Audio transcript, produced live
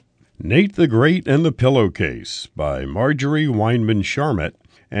Nate the Great and the Pillowcase by Marjorie Weinman Charmette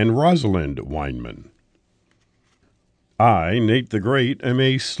and Rosalind Weinman. I, Nate the Great, am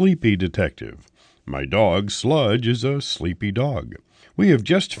a sleepy detective. My dog, Sludge, is a sleepy dog. We have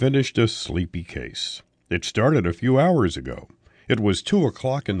just finished a sleepy case. It started a few hours ago. It was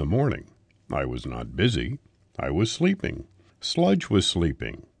 2:00 in the morning. I was not busy. I was sleeping. Sludge was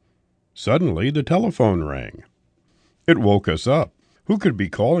sleeping. Suddenly, the telephone rang. It woke us up. Who could be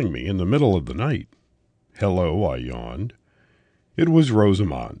calling me in the middle of the night? Hello, I yawned. It was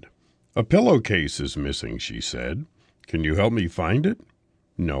Rosamond. A pillowcase is missing, she said. Can you help me find it?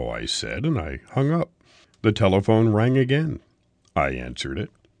 No, I said, and I hung up. The telephone rang again. I answered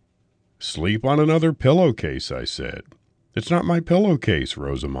it. Sleep on another pillowcase, I said. It's not my pillowcase,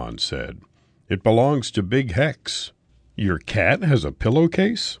 Rosamond said. It belongs to Big Hex. Your cat has a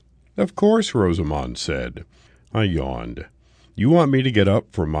pillowcase? Of course, Rosamond said. I yawned. You want me to get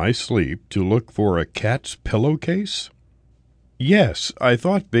up from my sleep to look for a cat's pillowcase? Yes, I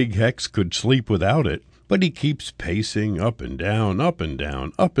thought Big Hex could sleep without it, but he keeps pacing up and down, up and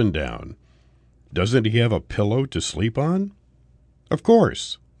down, up and down. Doesn't he have a pillow to sleep on? Of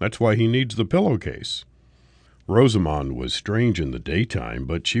course. That's why he needs the pillowcase. Rosamond was strange in the daytime,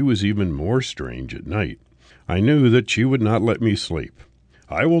 but she was even more strange at night. I knew that she would not let me sleep.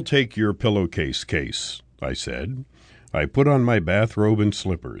 I will take your pillowcase case, I said. I put on my bathrobe and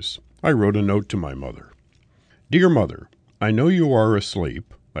slippers. I wrote a note to my mother. Dear Mother, I know you are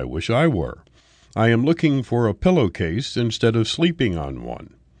asleep. I wish I were. I am looking for a pillowcase instead of sleeping on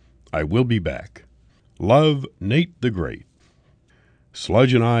one. I will be back. Love, Nate the Great.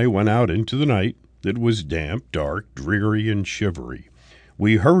 Sludge and I went out into the night. It was damp, dark, dreary, and shivery.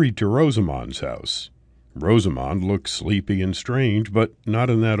 We hurried to Rosamond's house. Rosamond looked sleepy and strange, but not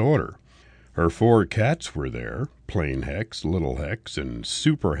in that order. Her 4 cats were there. Plain Hex, Little Hex, and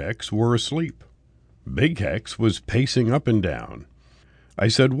Super Hex were asleep. Big Hex was pacing up and down. I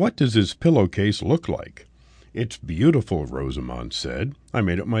said, What does his pillowcase look like? It's beautiful, Rosamond said. I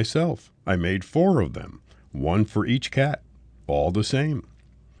made it myself. I made 4 of them, 1 for each cat, all the same.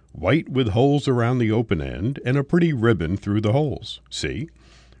 White with holes around the open end and a pretty ribbon through the holes. See?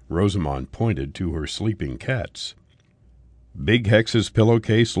 Rosamond pointed to her sleeping cats. Big Hex's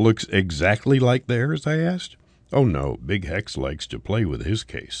pillowcase looks exactly like theirs, I asked. Oh no, Big Hex likes to play with his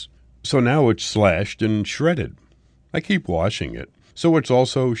case. So now it's slashed and shredded. I keep washing it, so it's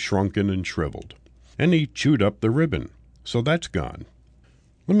also shrunken and shriveled. And he chewed up the ribbon, so that's gone.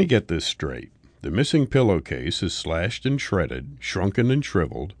 Let me get this straight. The missing pillowcase is slashed and shredded, shrunken and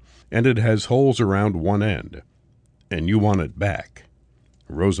shriveled, and it has holes around one end. And you want it back.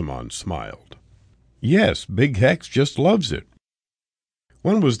 Rosamond smiled. Yes, Big Hex just loves it.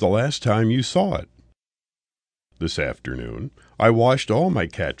 When was the last time you saw it? This afternoon. I washed all my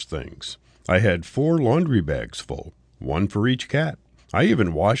cat's things. I had 4 laundry bags full, 1 for each cat. I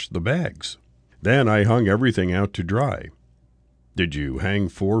even washed the bags. Then I hung everything out to dry. Did you hang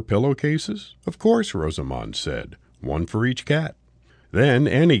 4 pillowcases? Of course, Rosamond said, 1 for each cat. Then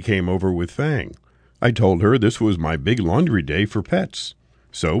Annie came over with Fang. I told her this was my big laundry day for pets.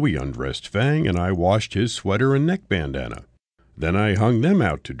 So we undressed Fang and I washed his sweater and neck bandana. Then I hung them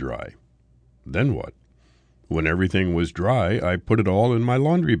out to dry. Then what? When everything was dry, I put it all in my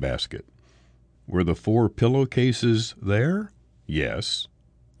laundry basket. Were the 4 pillowcases there? Yes.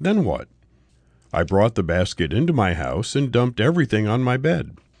 Then what? I brought the basket into my house and dumped everything on my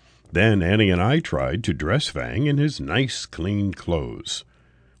bed. Then Annie and I tried to dress Fang in his nice, clean clothes.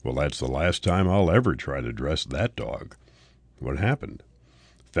 Well, that's the last time I'll ever try to dress that dog. What happened?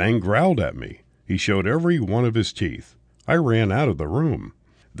 Fang growled at me. He showed every one of his teeth. I ran out of the room.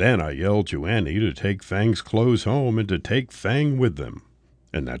 Then I yelled to Annie to take Fang's clothes home and to take Fang with them.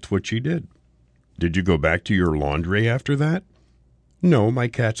 And that's what she did. Did you go back to your laundry after that? No, my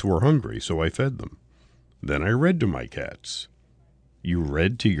cats were hungry, so I fed them. Then I read to my cats. You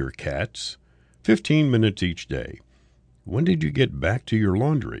read to your cats? 15 minutes each day. When did you get back to your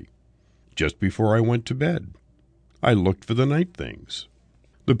laundry? Just before I went to bed. I looked for the night things.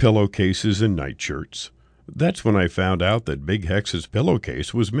 The pillowcases and nightshirts. That's when I found out that Big Hex's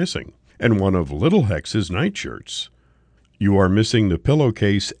pillowcase was missing, and one of Little Hex's nightshirts. You are missing the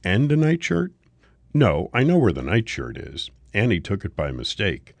pillowcase and a nightshirt? No, I know where the nightshirt is. Annie took it by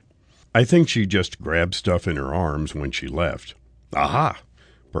mistake. I think she just grabbed stuff in her arms when she left. Aha!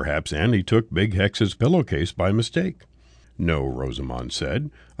 Perhaps Annie took Big Hex's pillowcase by mistake. No, Rosamond said.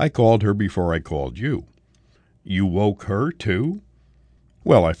 I called her before I called you. You woke her, too?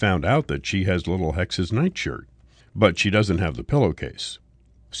 Well, I found out that she has Little Hex's nightshirt, but she doesn't have the pillowcase.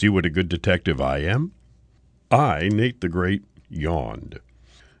 See what a good detective I am? I, Nate the Great, yawned.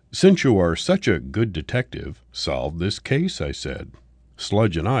 "Since you are such a good detective, solve this case," I said.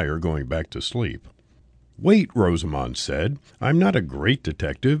 "Sludge and I are going back to sleep." "Wait," Rosamond said. "I'm not a great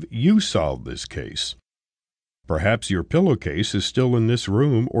detective. You solve this case. Perhaps your pillowcase is still in this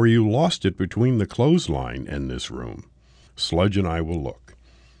room, or you lost it between the clothesline and this room. Sludge and I will look."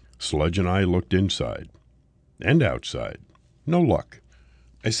 Sludge and I looked inside and outside. No luck.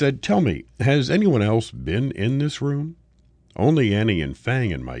 I said, "Tell me, has anyone else been in this room?" "Only Annie and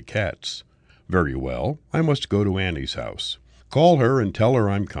Fang and my cats." "Very well. I must go to Annie's house. Call her and tell her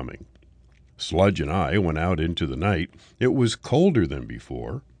I'm coming." Sludge and I went out into the night. It was colder than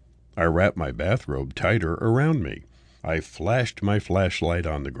before. I wrapped my bathrobe tighter around me. I flashed my flashlight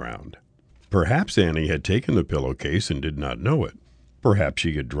on the ground. Perhaps Annie had taken the pillowcase and did not know it. Perhaps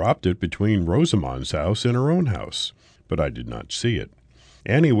she had dropped it between Rosamond's house and her own house, but I did not see it.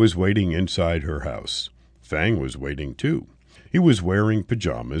 Annie was waiting inside her house. Fang was waiting too. He was wearing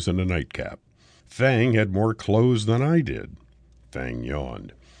pajamas and a nightcap. Fang had more clothes than I did. Fang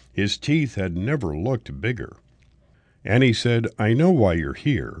yawned. His teeth had never looked bigger. Annie said, "I know why you're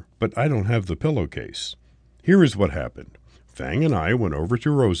here, but I don't have the pillowcase." Here is what happened. Fang and I went over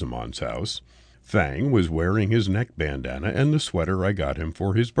to Rosamond's house. Fang was wearing his neck bandana and the sweater I got him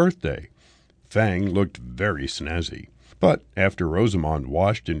for his birthday. Fang looked very snazzy, but after Rosamond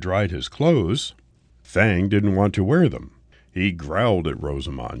washed and dried his clothes, Fang didn't want to wear them. He growled at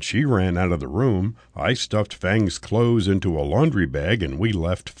Rosamond. She ran out of the room. I stuffed Fang's clothes into a laundry bag, and we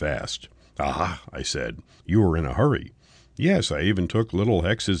left fast. "Aha," I said. "You were in a hurry." "Yes, I even took little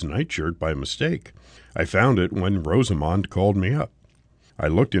Hex's nightshirt by mistake. I found it when Rosamond called me up." I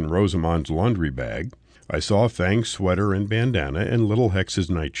looked in Rosamond's laundry bag. I saw Fang's sweater and bandana and little Hex's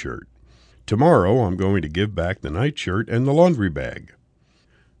nightshirt. Tomorrow I'm going to give back the nightshirt and the laundry bag.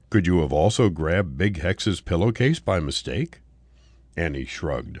 "Could you have also grabbed Big Hex's pillowcase by mistake?" Annie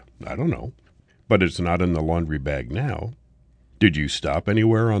shrugged. "I don't know. But it's not in the laundry bag now." "Did you stop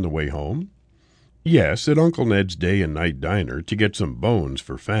anywhere on the way home?" "Yes, at Uncle Ned's day and night diner to get some bones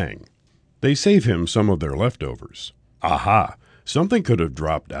for Fang. They save him some of their leftovers." "Aha! Something could have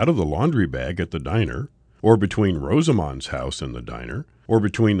dropped out of the laundry bag at the diner, or between Rosamond's house and the diner, or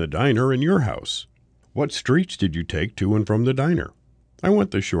between the diner and your house. What streets did you take to and from the diner?" "I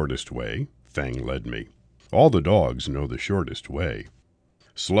went the shortest way. Fang led me. All the dogs know the shortest way."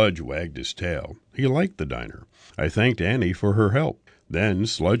 Sludge wagged his tail. He liked the diner. I thanked Annie for her help. Then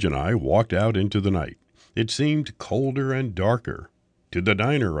Sludge and I walked out into the night. It seemed colder and darker. "To the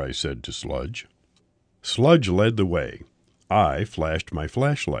diner," I said to Sludge. Sludge led the way. I flashed my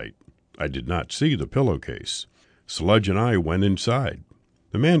flashlight. I did not see the pillowcase. Sludge and I went inside.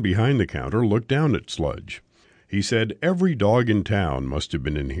 The man behind the counter looked down at Sludge. He said, "Every dog in town must have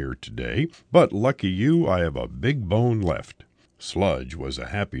been in here today, but lucky you, I have a big bone left." Sludge was a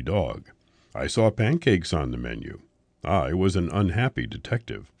happy dog. I saw pancakes on the menu. I was an unhappy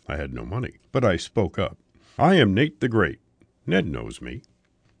detective. I had no money, but I spoke up. "I am Nate the Great. Ned knows me.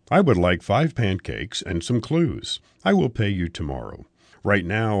 I would like 5 pancakes and some clues. I will pay you tomorrow. Right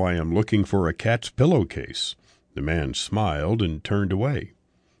now I am looking for a cat's pillowcase." The man smiled and turned away.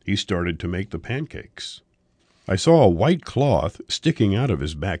 He started to make the pancakes. I saw a white cloth sticking out of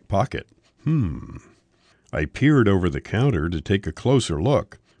his back pocket. I peered over the counter to take a closer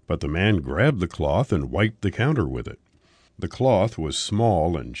look, but the man grabbed the cloth and wiped the counter with it. The cloth was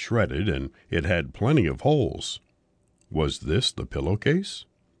small and shredded, and it had plenty of holes. Was this the pillowcase?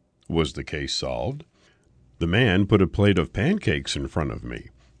 Was the case solved? The man put a plate of pancakes in front of me.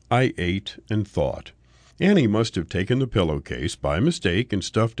 I ate and thought. Annie must have taken the pillowcase by mistake and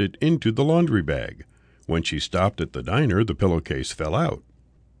stuffed it into the laundry bag. When she stopped at the diner, the pillowcase fell out.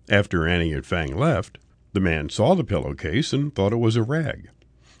 After Annie and Fang left, the man saw the pillowcase and thought it was a rag.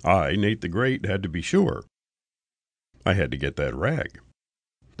 I, Nate the Great, had to be sure. I had to get that rag.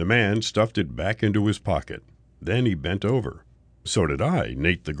 The man stuffed it back into his pocket. Then he bent over. So did I,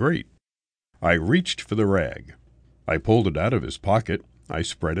 Nate the Great. I reached for the rag. I pulled it out of his pocket. I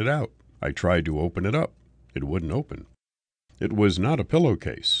spread it out. I tried to open it up. It wouldn't open. It was not a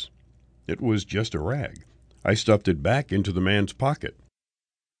pillowcase. It was just a rag. I stuffed it back into the man's pocket.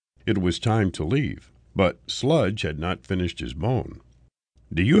 It was time to leave, but Sludge had not finished his bone.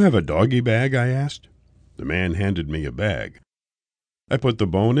 "Do you have a doggy bag?" I asked. The man handed me a bag. I put the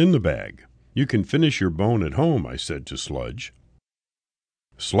bone in the bag. "You can finish your bone at home," I said to Sludge.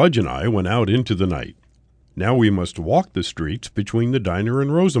 Sludge and I went out into the night. "Now we must walk the streets between the diner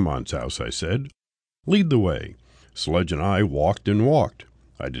and Rosamond's house," I said. "Lead the way." Sludge and I walked and walked.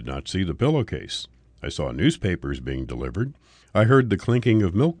 I did not see the pillowcase. I saw newspapers being delivered. I heard the clinking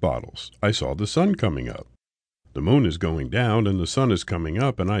of milk bottles. I saw the sun coming up. "The moon is going down and the sun is coming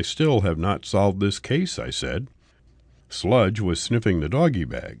up, and I still have not solved this case," I said. Sludge was sniffing the doggy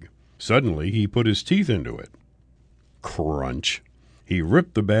bag. Suddenly he put his teeth into it. Crunch! He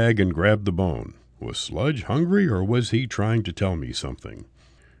ripped the bag and grabbed the bone. Was Sludge hungry, or was he trying to tell me something?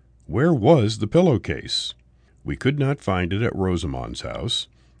 Where was the pillowcase? We could not find it at Rosamond's house.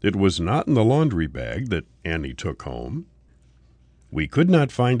 It was not in the laundry bag that Annie took home. We could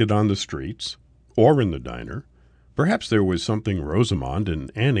not find it on the streets or in the diner. Perhaps there was something Rosamond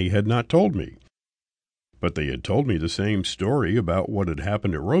and Annie had not told me. But they had told me the same story about what had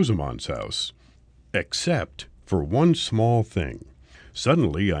happened at Rosamond's house, except for one small thing.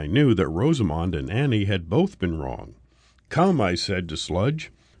 Suddenly I knew that Rosamond and Annie had both been wrong. "Come," I said to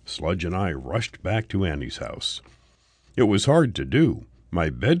Sludge. Sludge and I rushed back to Annie's house. It was hard to do. My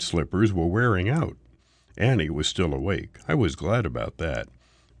bed slippers were wearing out. Annie was still awake. I was glad about that.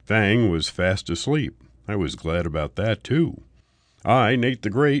 Fang was fast asleep. I was glad about that, too. "I, Nate the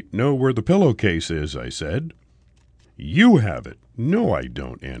Great, know where the pillowcase is," I said. "You have it." "No, I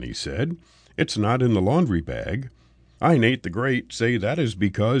don't," Annie said. "It's not in the laundry bag." "I, Nate the Great, say that is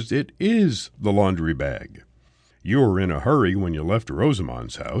because it is the laundry bag." "You were in a hurry when you left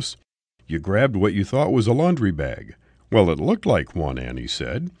Rosamond's house. You grabbed what you thought was a laundry bag." "Well, it looked like one," Annie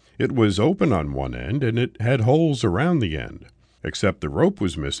said. "It was open on one end, and it had holes around the end, except the rope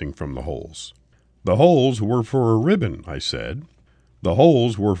was missing from the holes." "The holes were for a ribbon," I said. "The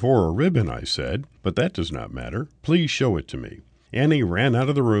holes were for a ribbon," I said, "but that does not matter. Please show it to me." Annie ran out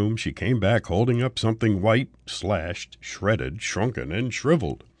of the room. She came back holding up something white, slashed, shredded, shrunken, and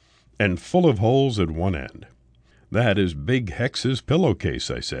shriveled, and full of holes at one end. "That is Big Hex's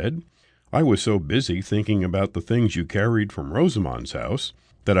pillowcase," I said. "I was so busy thinking about the things you carried from Rosamond's house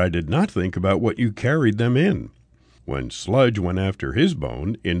that I did not think about what you carried them in. When Sludge went after his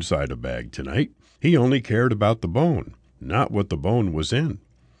bone inside a bag tonight, he only cared about the bone, not what the bone was in.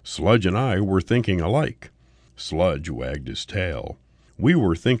 Sludge and I were thinking alike." Sludge wagged his tail. "We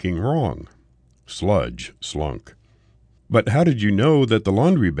were thinking wrong." Sludge slunk. "But how did you know that the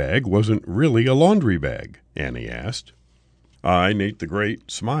laundry bag wasn't really a laundry bag?" Annie asked. I, Nate the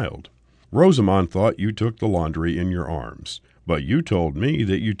Great, smiled. "Rosamond thought you took the laundry in your arms, but you told me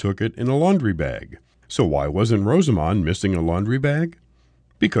that you took it in a laundry bag. So why wasn't Rosamond missing a laundry bag?"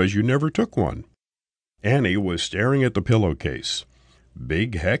 "Because you never took one." Annie was staring at the pillowcase.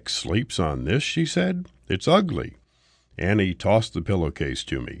 "Big Hex sleeps on this," she said. "It's ugly." Annie tossed the pillowcase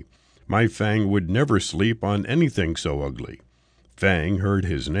to me. My Fang would never sleep on anything so ugly. Fang heard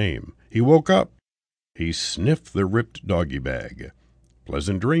his name. He woke up. He sniffed the ripped doggy bag.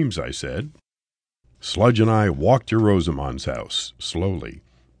 "Pleasant dreams," I said. Sludge and I walked to Rosamond's house, slowly.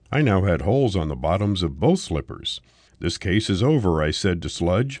 I now had holes on the bottoms of both slippers. "This case is over," I said to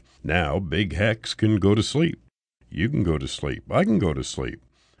Sludge. "Now Big Hex can go to sleep." "You can go to sleep. I can go to sleep."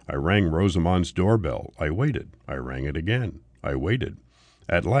 I rang Rosamond's doorbell. I waited. I rang it again. I waited.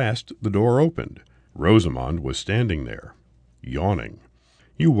 At last the door opened. Rosamond was standing there, yawning.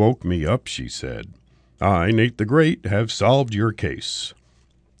 "You woke me up," she said. "I, Nate the Great, have solved your case."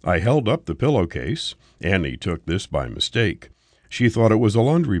 I held up the pillowcase. Annie took this by mistake. She thought it was a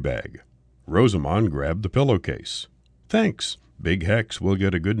laundry bag. Rosamond grabbed the pillowcase. "Thanks. Big Hex will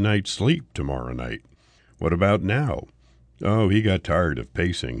get a good night's sleep tomorrow night." "What about now?" "Oh, he got tired of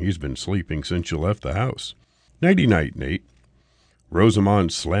pacing. He's been sleeping since you left the house." "Nighty-night, Nate."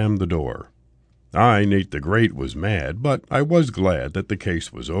 Rosamond slammed the door. I, Nate the Great, was mad, but I was glad that the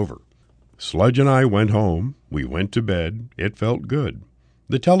case was over. Sludge and I went home. We went to bed. It felt good.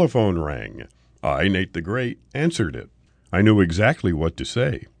 The telephone rang. I, Nate the Great, answered it. I knew exactly what to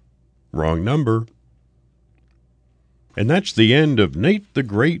say. "Wrong number." And that's the end of Nate the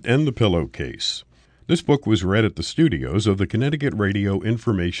Great and the Pillowcase. This book was read at the studios of the Connecticut Radio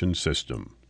Information System.